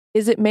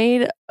 Is it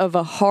made of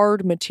a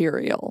hard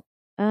material?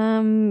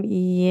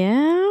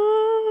 Yeah.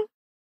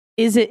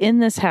 Is it in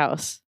this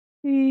house?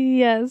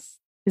 Yes.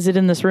 Is it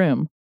in this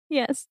room?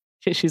 Yes.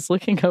 Okay, she's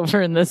looking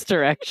over in this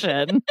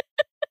direction.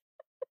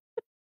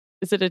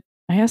 Is it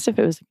I asked if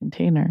it was a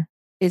container.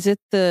 Is it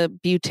the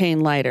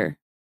butane lighter?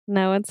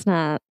 No, it's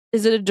not.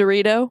 Is it a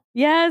Dorito?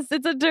 Yes,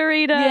 it's a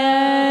Dorito.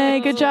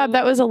 Yay, good job.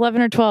 That was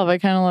 11 or 12. I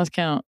kind of lost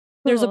count.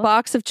 There's a Cool.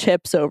 box of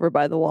chips over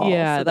by the wall.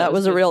 Yeah, so that that was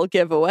was a good. real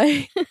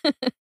giveaway.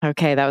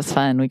 Okay, that was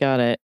fun. We got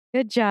it.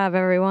 Good job,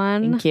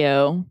 everyone. Thank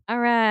you. All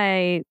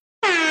right.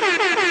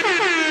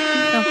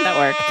 Oh, that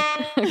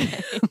worked.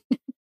 Okay.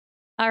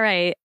 All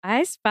right.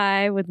 I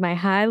spy with my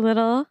high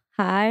little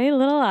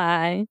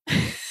eye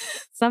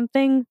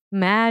something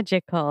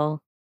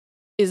magical.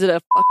 Is it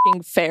a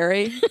fucking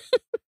fairy?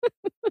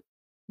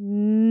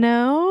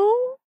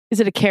 No. Is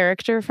it a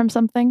character from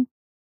something?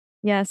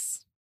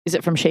 Yes. Is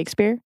it from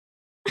Shakespeare?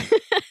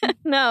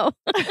 No.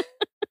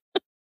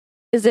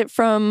 Is it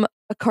from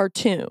a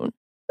cartoon?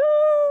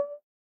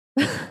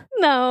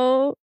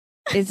 No.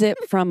 Is it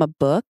from a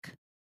book?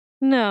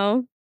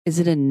 No. Is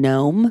it a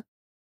gnome?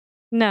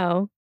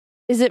 No.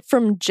 Is it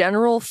from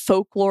general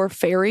folklore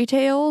fairy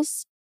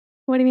tales?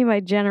 What do you mean by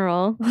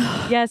general?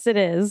 Yes, it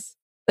is.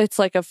 It's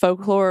like a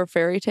folklore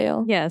fairy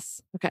tale?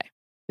 Yes.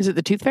 Is it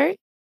the Tooth Fairy?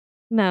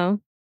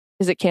 No.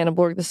 Is it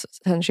Cannonborg the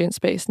Sentient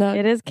Space Nut?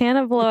 It is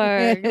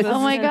Cannablorg. Yes.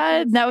 Oh my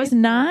God. That was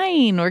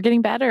 9. We're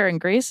getting better and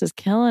Grace is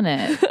killing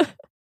it.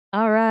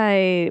 All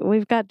right.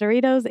 We've got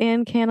Doritos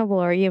and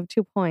Cannablor. You have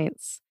 2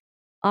 points.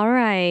 All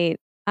right.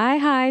 I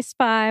high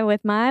spy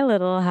with my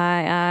little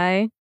high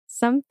eye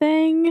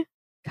something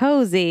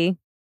cozy.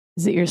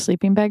 Is it your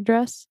sleeping bag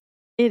dress?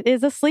 It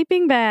is a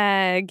sleeping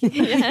bag.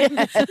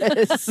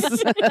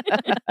 Yes.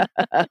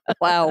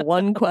 Wow,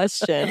 one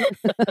question.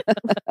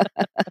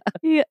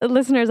 Yeah,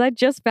 listeners, I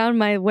just found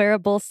my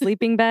wearable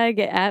sleeping bag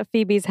at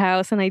Phoebe's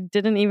house and I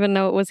didn't even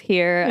know it was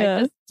here.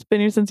 It's been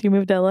here since you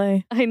moved to LA.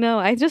 I know.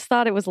 I just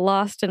thought it was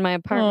lost in my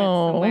apartment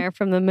Oh. somewhere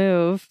from the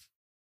move.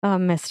 Oh,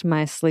 missed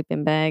my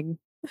sleeping bag.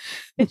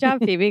 Good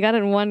job, Phoebe. Got it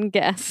in one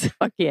guess.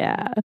 Fuck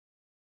yeah.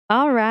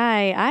 All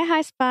right. I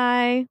high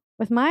spy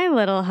with my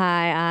little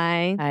high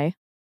eye Hi.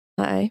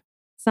 Hi.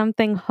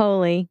 something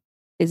holy.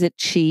 Is it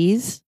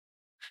cheese?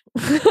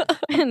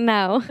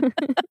 No.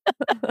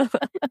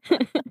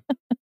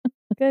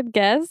 Good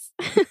guess.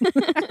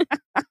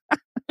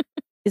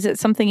 Is it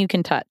something you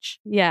can touch?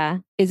 Yeah.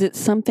 Is it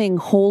something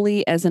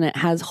holy as in it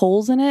has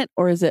holes in it?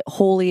 Or is it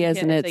holy as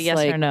in It's a it's yes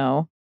like, or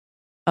no.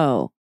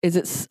 oh, is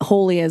it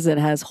holy as it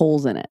has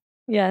holes in it?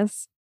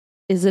 Yes.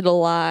 Is it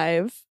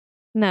alive?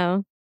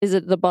 No. Is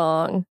it the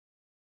bong?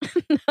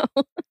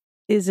 No.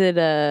 Is it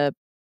a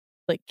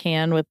like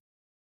can with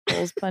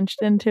holes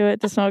punched into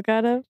it to smoke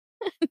out of?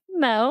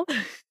 No.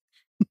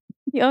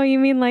 Oh, you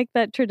mean like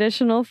that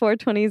traditional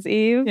 420s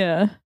Eve?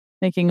 Yeah.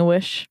 Making a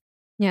wish.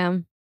 Yeah.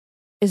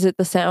 Is it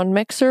the sound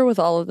mixer with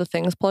all of the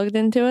things plugged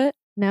into it?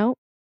 No.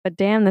 But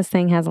damn, this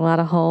thing has a lot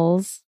of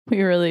holes.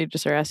 We really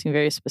just are asking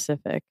very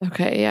specific.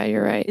 Okay, yeah,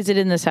 you're right. Is it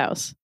in this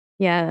house?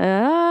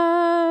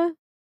 Yeah.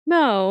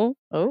 No,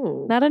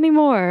 Oh. not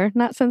anymore.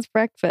 Not since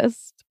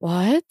breakfast.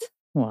 What?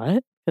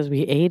 What? Because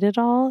we ate it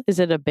all? Is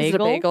it a Is it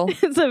bagel? a bagel?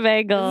 It's a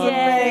bagel.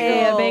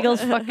 Yay! A bagel.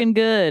 bagel's fucking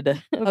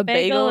good. A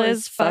bagel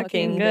is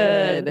fucking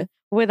good.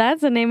 Well,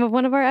 that's the name of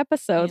one of our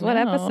episodes. I What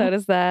know. episode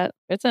is that?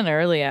 It's an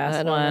early ass I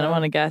one. don't I know.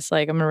 want to guess,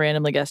 I'm going to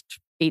randomly guess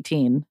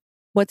 18.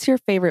 What's your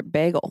favorite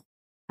bagel?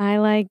 I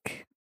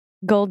like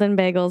golden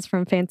bagels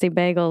from Fancy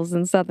Bagels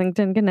in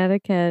Southington,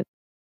 Connecticut.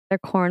 They're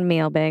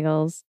cornmeal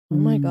bagels. Oh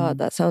my God,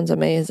 that sounds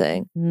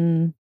amazing.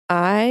 Mm.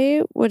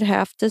 I would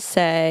have to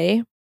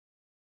say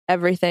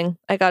everything.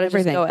 I gotta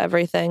Everything. just go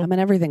everything. I'm an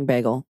everything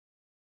bagel.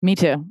 Me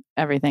too.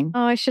 Everything.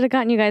 Oh, I should have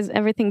gotten you guys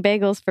everything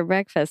bagels for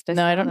breakfast.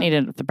 No, I don't need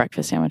it with the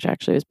breakfast sandwich,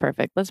 actually. It was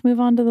perfect. Let's move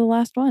on to the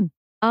last one.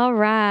 All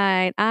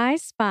right. I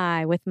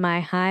spy with my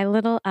high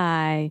little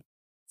eye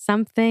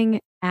something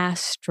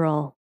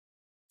astral.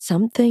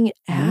 Something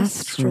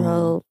Astral.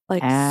 astral,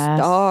 like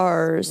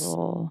stars,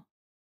 Astral.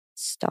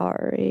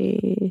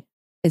 starry.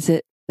 Is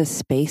it the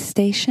space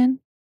station?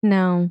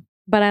 No,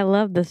 but I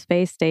love the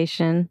space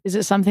station. Is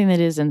it something that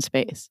is in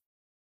space?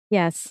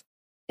 Yes.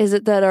 Is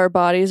it that our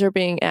bodies are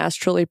being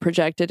astrally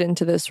projected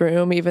into this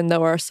room, even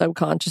though our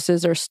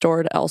subconsciouses are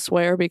stored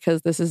elsewhere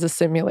because this is a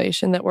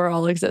simulation that we're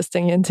all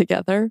existing in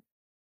together?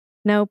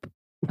 Nope.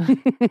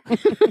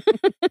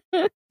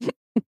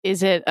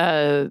 Is it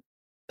a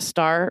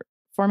star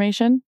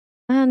formation?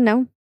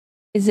 No.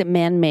 Is it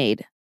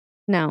man-made?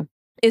 No.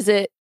 Is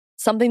it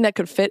something that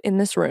could fit in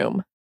this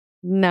room?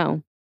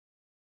 No.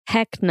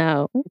 Heck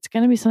no. It's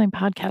going to be something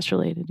podcast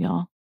related,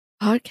 y'all.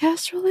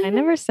 Podcast related? I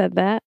never said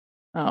that.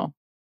 Oh,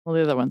 well,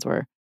 the other ones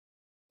were.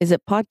 Is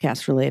it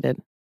podcast related?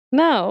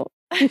 No.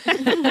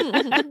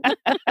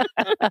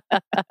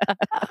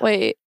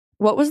 Wait,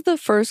 what was the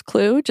first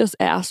clue? Just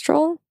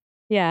astral?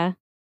 Yeah.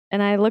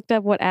 And I looked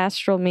up what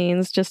astral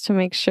means just to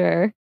make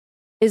sure.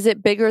 Is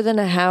it bigger than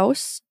a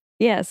house?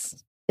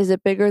 Yes. Is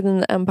it bigger than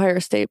the Empire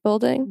State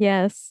Building?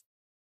 Yes.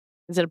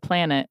 Is it a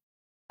planet?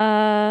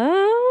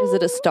 Is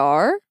it a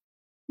star?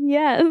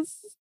 Yes.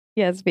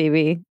 Yes,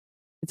 baby.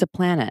 It's a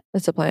planet.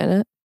 It's a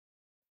planet.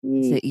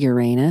 Is it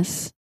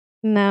Uranus?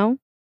 No.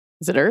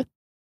 Is it Earth?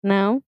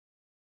 No.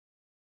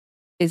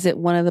 Is it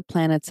one of the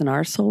planets in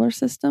our solar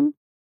system?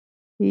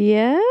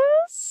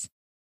 Yes.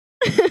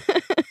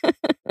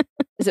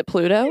 Is it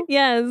Pluto?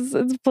 Yes,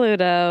 it's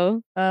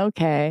Pluto.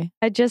 Okay.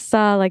 I just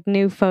saw like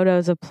new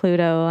photos of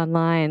Pluto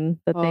online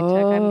that they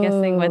took. I'm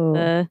guessing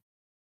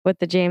with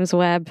the James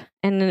Webb,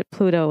 and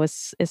Pluto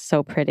is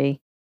so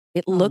pretty.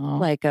 It looked Aw.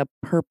 like a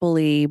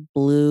purpley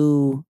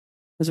blue.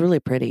 It was really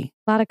pretty.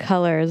 A lot of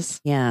colors.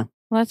 Yeah.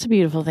 Well, that's a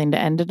beautiful thing to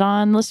end it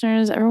on.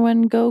 Listeners,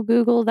 everyone go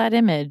Google that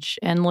image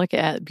and look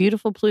at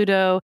beautiful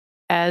Pluto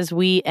as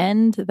we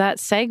end that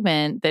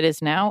segment that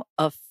is now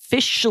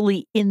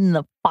officially in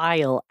the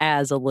file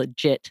as a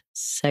legit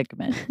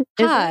segment.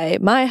 Hi,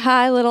 my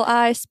high little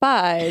eye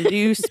spy. Do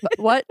you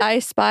what? I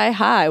spy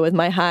high with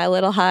my high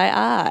little high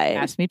eye.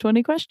 Ask me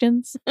 20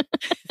 questions.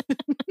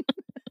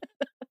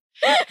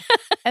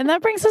 And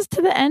that brings us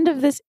to the end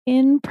of this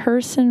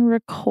in-person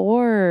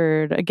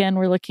record. Again,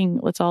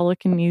 let's all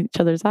look in each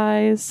other's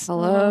eyes.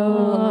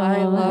 Hello,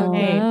 hi, look.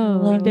 Hey,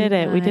 hello. we did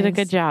it. We did a Nice.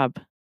 good job.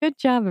 Good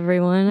job,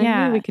 everyone. I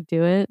Yeah. knew we could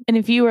do it. And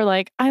if you were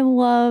like, I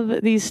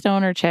love these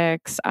stoner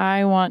chicks,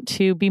 I want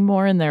to be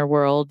more in their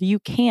world, you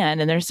can.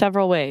 And there's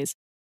several ways.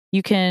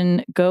 You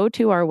can go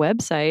to our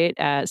website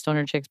at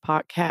Stoner Chicks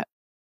Podcast.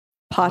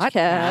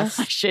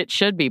 Shit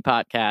should be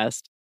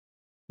podcast.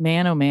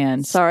 Man, oh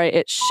man. Sorry,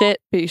 it should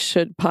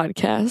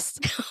podcast.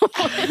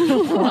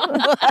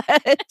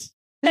 What?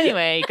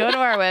 Anyway, go to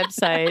our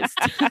website,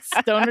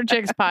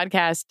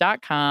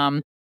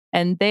 stonerchickspodcast.com.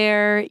 And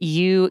there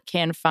you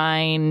can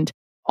find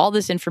all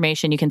this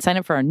information. You can sign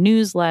up for our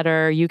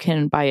newsletter. You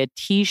can buy a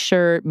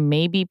t-shirt.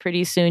 Maybe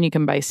pretty soon you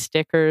can buy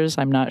stickers.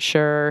 I'm not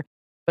sure.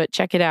 But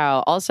check it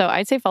out. Also,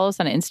 I'd say follow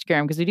us on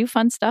Instagram because we do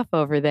fun stuff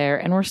over there.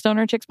 And we're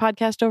Stoner Chicks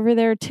Podcast over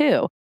there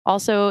too.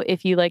 Also,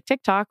 if you like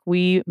TikTok,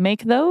 we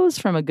make those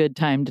from a good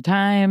time to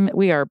time.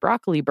 We are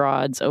Broccoli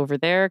Broads over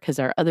there because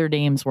our other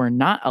names were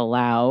not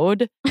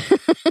allowed.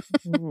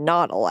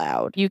 Not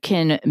allowed. You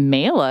can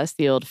mail us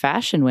the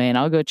old-fashioned way, and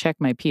I'll go check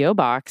my P.O.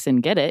 box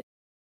and get it.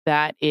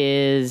 That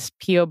is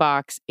P.O.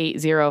 Box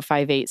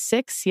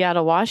 80586,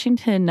 Seattle,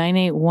 Washington,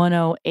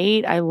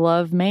 98108. I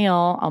love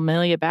mail. I'll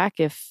mail you back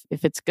if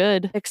it's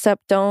good.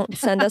 Except don't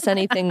send us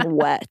anything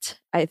wet.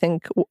 I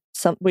think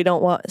we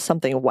don't want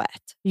something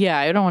wet. Yeah,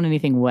 I don't want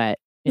anything wet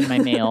in my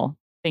mail.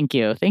 Thank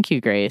you. Thank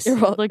you, Grace. You're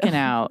welcome. Looking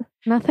out.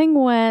 Nothing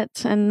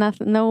wet and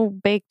no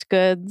baked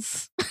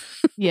goods.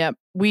 Yep.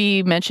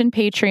 We mentioned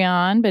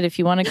Patreon, but if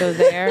you want to go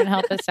there and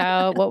help us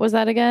out, what was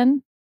that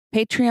again?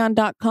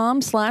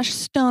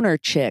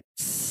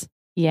 Patreon.com/stonerchicks.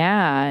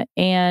 Yeah.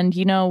 And,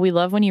 we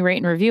love when you rate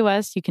and review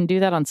us. You can do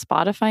that on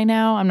Spotify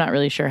now. I'm not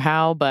really sure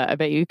how, but I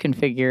bet you can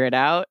figure it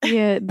out.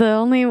 Yeah, the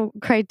only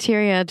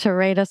criteria to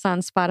rate us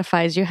on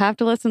Spotify is you have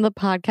to listen to the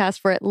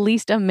podcast for at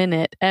least a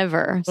minute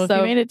ever. Well, if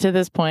you made it to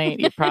this point,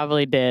 you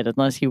probably did,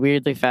 unless you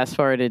weirdly fast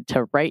forwarded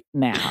to right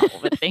now.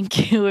 But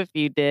thank you if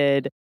you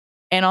did.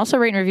 And also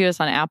rate and review us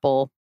on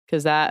Apple,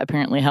 because that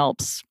apparently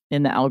helps.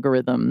 in the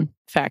algorithm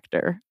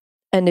factor.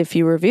 And if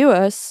you review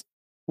us,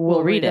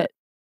 We'll read it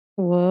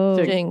Whoa.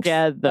 Jinx.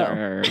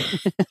 together.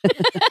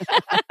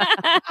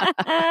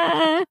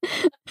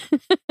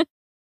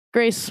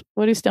 Grace,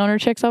 what do stoner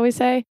chicks always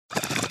say?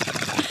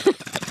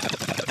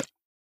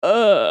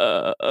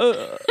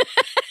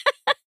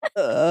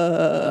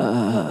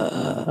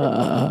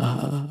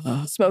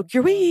 Smoke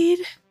your weed,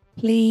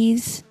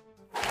 please.